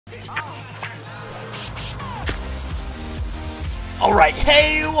Alright,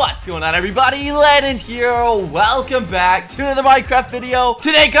 hey, what's going on everybody? Landon here, welcome back to another Minecraft video.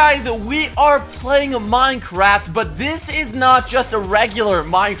 Today guys, we are playing Minecraft, but this is not just a regular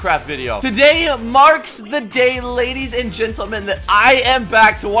Minecraft video. Today marks the day, ladies and gentlemen, that I am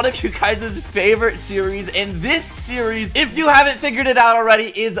back to one of you guys' favorite series. And this series, if you haven't figured it out already,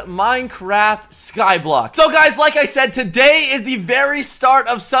 is Minecraft Skyblock. So guys, like I said, today is the very start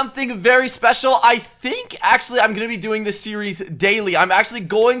of something very special. I think actually I'm going to be doing this series daily. I'm actually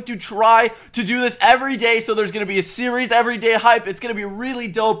going to try to do this every day, so there's going to be a series every day hype. It's going to be really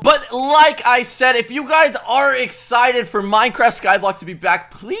dope. But like I said, if you guys are excited for Minecraft Skyblock to be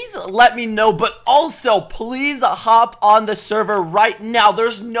back, please let me know. But also, please hop on the server right now.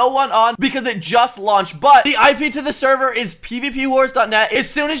 There's no one on because it just launched, but the IP to the server is PvPWars.net. As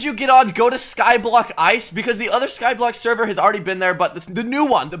soon as you get on, go to SkyBlock Ice, because the other SkyBlock server has already been there, but the new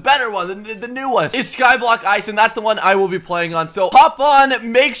one, the better one, the new one is SkyBlock Ice, and that's the one I will be playing on. So hop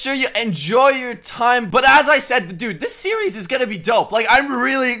on, make sure you enjoy your time. But as I said, dude, this series is gonna be dope. Like, I'm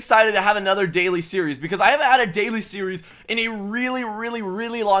really excited to have another daily series, because I haven't had a daily series in a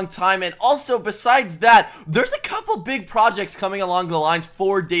really long time. And also, besides that, there's a couple big projects coming along the lines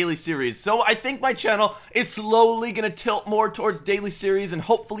for daily series. So I think my channel is slowly gonna tilt more towards daily series, and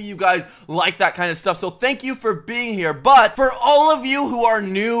hopefully you guys like that kind of stuff. So thank you for being here. But for all of you who are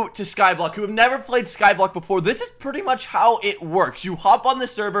new to Skyblock, who have never played Skyblock before, this is pretty much how it works. You hop on the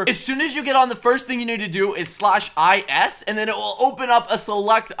server. As soon as you get on, the first thing you need to do is /IS, and then it will open up a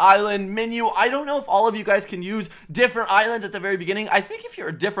select island menu. I don't know if all of you guys can use different islands at the very beginning. I think if you're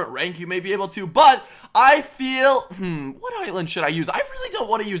a different rank, you may be able to, but I feel, what island should I use? I really don't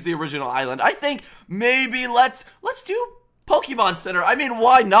want to use the original island. I think maybe let's do Pokemon Center. I mean,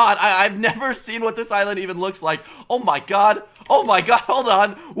 why not? I've never seen what this island even looks like. Oh my god, hold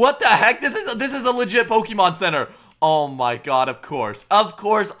on. What the heck? This is a legit Pokemon Center. Oh my god, of course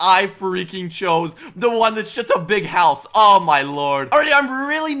I freaking chose the one that's just a big house. Oh my lord. Alrighty, I'm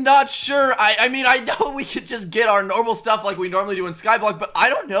really not sure. I mean, I know we could just get our normal stuff like we normally do in Skyblock, but I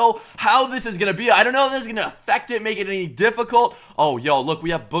don't know how this is gonna be. I don't know if this is gonna affect it, make it any difficult. Oh, yo, look, we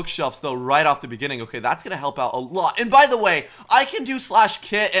have bookshelves though right off the beginning. Okay, that's gonna help out a lot. And by the way, I can do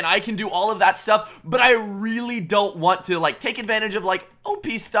 /kit and I can do all of that stuff, but I really don't want to like take advantage of like OP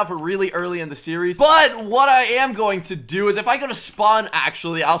stuff really early in the series. But what I am going to do is, if I go to spawn,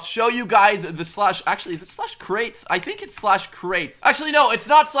 actually, I'll show you guys the actually, is it /crates? I think it's /crates. Actually, no, it's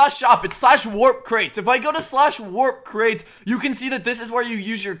not /shop, it's /warp crates. If I go to /warp crates, you can see that this is where you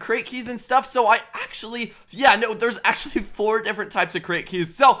use your crate keys and stuff. So I actually, yeah, no, there's actually 4 different types of crate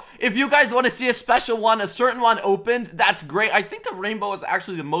keys. So if you guys want to see a special one, a certain one opened, that's great. I think the rainbow is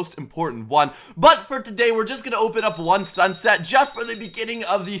actually the most important one. But for today, we're just going to open up one sunset just for the beginning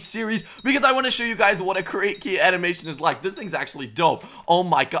of the series, because I want to show you guys what a crate key animation is like. This thing's actually dope. Oh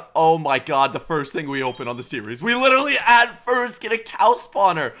my god, the first thing we open on the series, we literally at first get a cow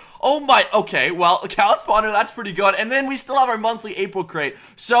spawner. Oh my, okay, well, a cow spawner, that's pretty good. And then we still have our monthly April crate.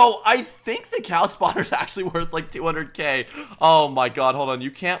 So I think the cow spawner is actually worth like 200k. Oh my god, hold on,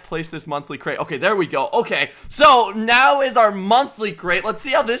 you can't place this monthly crate. Okay, there we go. Okay, so now is our monthly crate. Let's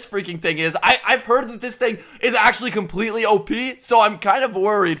see how this freaking thing is. I've heard that this thing is actually completely OP, so I'm kind of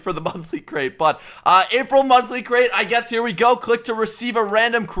worried for the monthly crate. But April monthly crate, I guess here we go. Click to receive a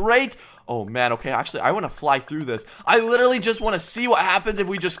random crate. Oh man, okay, actually, I want to fly through this. I literally just want to see what happens if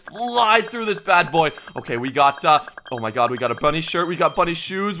we just fly through this bad boy. Okay, we got, oh my god, we got a bunny shirt, we got bunny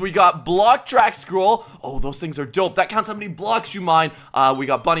shoes, we got block track scroll. Oh, those things are dope. That counts how many blocks you mine. We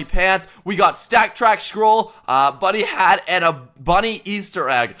got bunny pants, we got stack track scroll, bunny hat, and a bunny Easter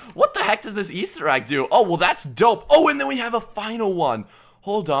egg. What the heck does this Easter egg do? Oh, well, that's dope. Oh, and then we have a final one.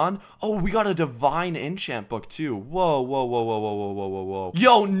 Hold on. Oh, we got a divine enchant book too. Whoa.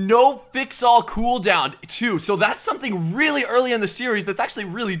 Yo, no fix-all cooldown too. So that's something really early in the series that's actually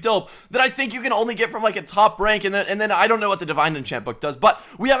really dope that I think you can only get from like a top rank. And then I don't know what the divine enchant book does, but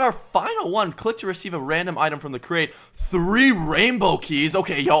we have our final one. Click to receive a random item from the crate. 3 rainbow keys.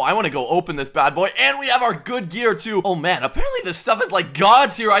 Okay, yo, I want to go open this bad boy. And we have our good gear too. Oh man, apparently this stuff is like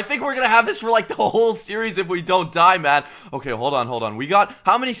God's here. I think we're gonna have this for like the whole series if we don't die, man. Okay, hold on. We got,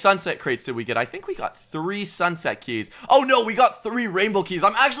 how many sunset crates did we get? I think we got 3 sunset keys. Oh no, we got 3 rainbow keys.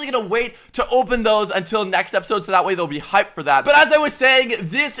 I'm actually gonna wait to open those until next episode, so that way they'll be hyped for that. But as I was saying,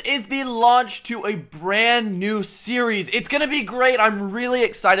 this is the launch to a brand new series. It's gonna be great. I'm really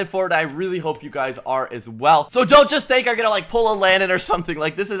excited for it. I really hope you guys are as well. So don't just think I'm gonna like pull a Landon or something.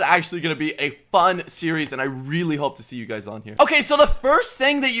 Like, this is actually gonna be a fun series, and I really hope to see you guys on here. Okay, so the first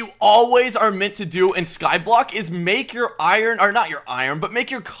thing that you always are meant to do in Skyblock is make your iron, or not your iron, but make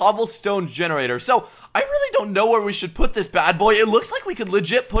your cobblestone generator. So I really don't know where we should put this bad boy. It looks like we could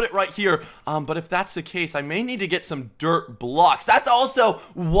legit put it right here. But if that's the case, I may need to get some dirt blocks. That's also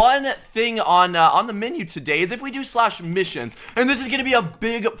one thing on the menu today, is if we do /missions. And this is going to be a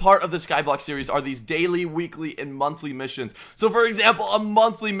big part of the SkyBlock series, are these daily, weekly, and monthly missions. So for example, a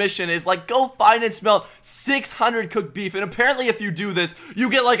monthly mission is like, go find and smell 600 cooked beef. And apparently if you do this, you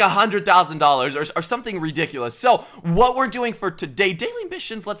get like $100,000 or something ridiculous. So what we're doing for today, daily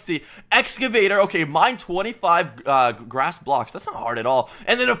missions, let's see. Excavator, okay, mine 25 grass blocks. That's not hard at all.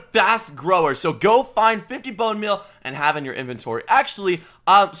 And then a fast grower. So go find 50 bone meal and have in your inventory. Actually,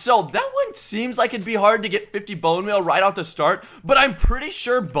 so that one seems like it'd be hard to get 50 bone meal right off the start, but I'm pretty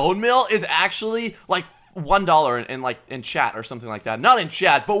sure bone meal is actually like $1 in chat or something like that. Not in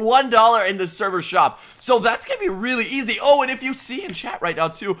chat, but $1 in the server shop. So that's gonna be really easy. Oh, and if you see in chat right now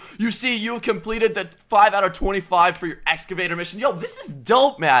too, you see you completed the 5 out of 25 for your excavator mission. Yo, this is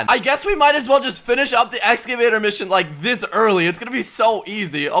dope, man. I guess we might as well just finish up the excavator mission like this early. It's gonna be so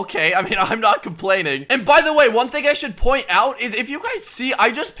easy. Okay, I mean, I'm not complaining. And by the way, one thing I should point out is if you guys see,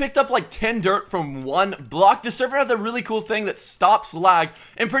 I just picked up like 10 dirt from one block. The server has a really cool thing that stops lag,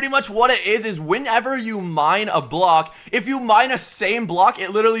 and pretty much what it is whenever you mine a block, if you mine a same block, it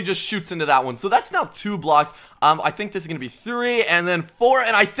literally just shoots into that one. So that's now 2 blocks. I think this is gonna be 3 and then 4,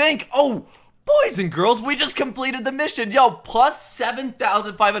 and I think, oh, boys and girls, we just completed the mission. Yo, plus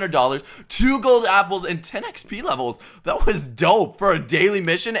 $7,500, 2 gold apples, and 10 XP levels. That was dope for a daily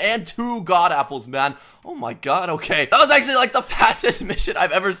mission, and 2 god apples, man. Oh my god, okay. That was actually like the fastest mission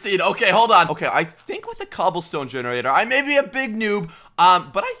I've ever seen. Okay, hold on. Okay, I think with the cobblestone generator, I may be a big noob,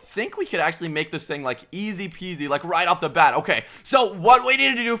 but I think we could actually make this thing like easy peasy, like right off the bat. Okay, so what we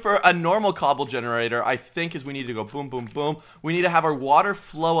need to do for a normal cobble generator, I think, is we need to go boom, boom, boom. We need to have our water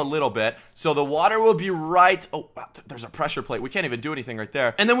flow a little bit. So the water will be right, oh, there's a pressure plate. We can't even do anything right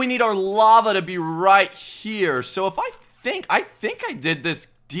there. And then we need our lava to be right here. So if I think I did this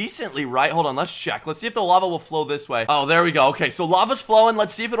decently right. Hold on, let's check. Let's see if the lava will flow this way. Oh, there we go. Okay, so lava's flowing.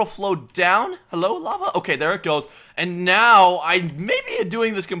 Let's see if it'll flow down. Hello, lava? Okay, there it goes. And now, I may be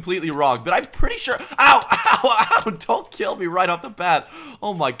doing this completely wrong, but I'm pretty sure. Ow, ow, ow, don't kill me right off the bat.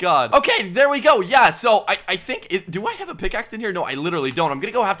 Oh my god. Okay, there we go. Yeah, so I think, do I have a pickaxe in here? No, I literally don't. I'm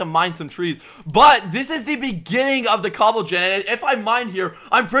gonna go have to mine some trees. But this is the beginning of the cobble gen, and if I mine here,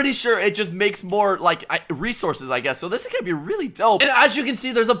 I'm pretty sure it just makes more, like, resources, I guess. So this is gonna be really dope. And as you can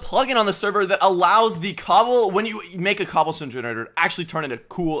see, there's a plugin on the server that allows the cobble, when you make a cobblestone generator, to actually turn into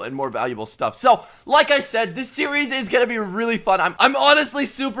cool and more valuable stuff. So, like I said, this series is gonna be really fun. I'm honestly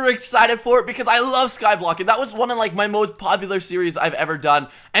super excited for it because I love SkyBlock, and that was one of like my most popular series I've ever done.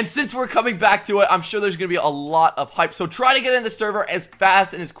 And since we're coming back to it, I'm sure there's gonna be a lot of hype. So try to get in the server as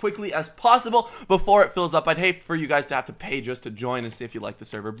fast and as quickly as possible before it fills up. I'd hate for you guys to have to pay just to join and see if you like the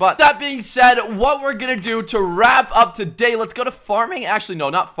server. But that being said, what we're gonna do to wrap up today, let's go to farming. Actually, no,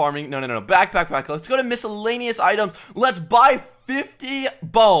 not farming. No. Back. Let's go to miscellaneous items. Let's buy 50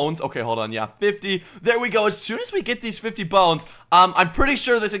 bones. Okay, hold on. Yeah, 50. There we go. As soon as we get these 50 bones, I'm pretty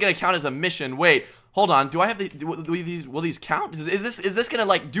sure this is gonna count as a mission. Wait, hold on. Do I have will these count? Is this gonna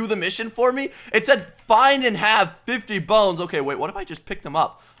like do the mission for me? It said find and have 50 bones. Okay, wait, what if I just pick them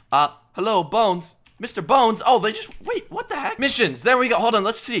up? Hello, bones. Mr. Bones. Oh, they just, wait, what the heck? Missions. There we go. Hold on,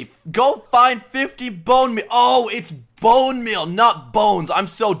 let's see. Go find 50 bone meal. Oh, it's bone meal, not bones. I'm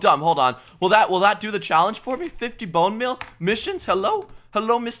so dumb. Hold on. Will that do the challenge for me? 50 bone meal missions. Hello,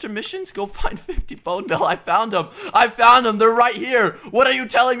 Mr. Missions. Go find 50 bone meal. I found them. They're right here. What are you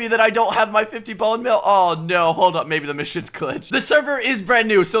telling me, that I don't have my 50 bone meal? Oh no, hold up. Maybe the mission's glitched. The server is brand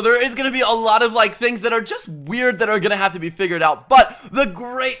new, so there is gonna be a lot of like things that are just weird that are gonna have to be figured out. But the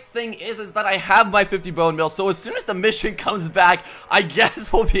great thing is that I have my 50 bone meal, so as soon as the mission comes back, I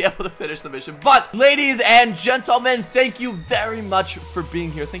guess we'll be able to finish the mission. But ladies and gentlemen, thank you very much for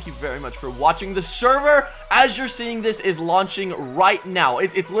being here. Thank you very much for watching. The server, as you're seeing this, is launching right now.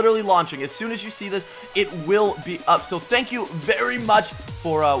 It's literally launching. As soon as you see this, it will be up. So thank you very much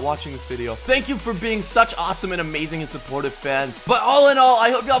for watching this video. Thank you for being such awesome and amazing and supportive fans. But all in all,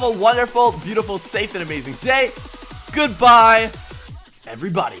 I hope you have a wonderful, beautiful, safe, and amazing day. Goodbye,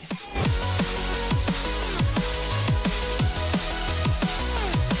 everybody.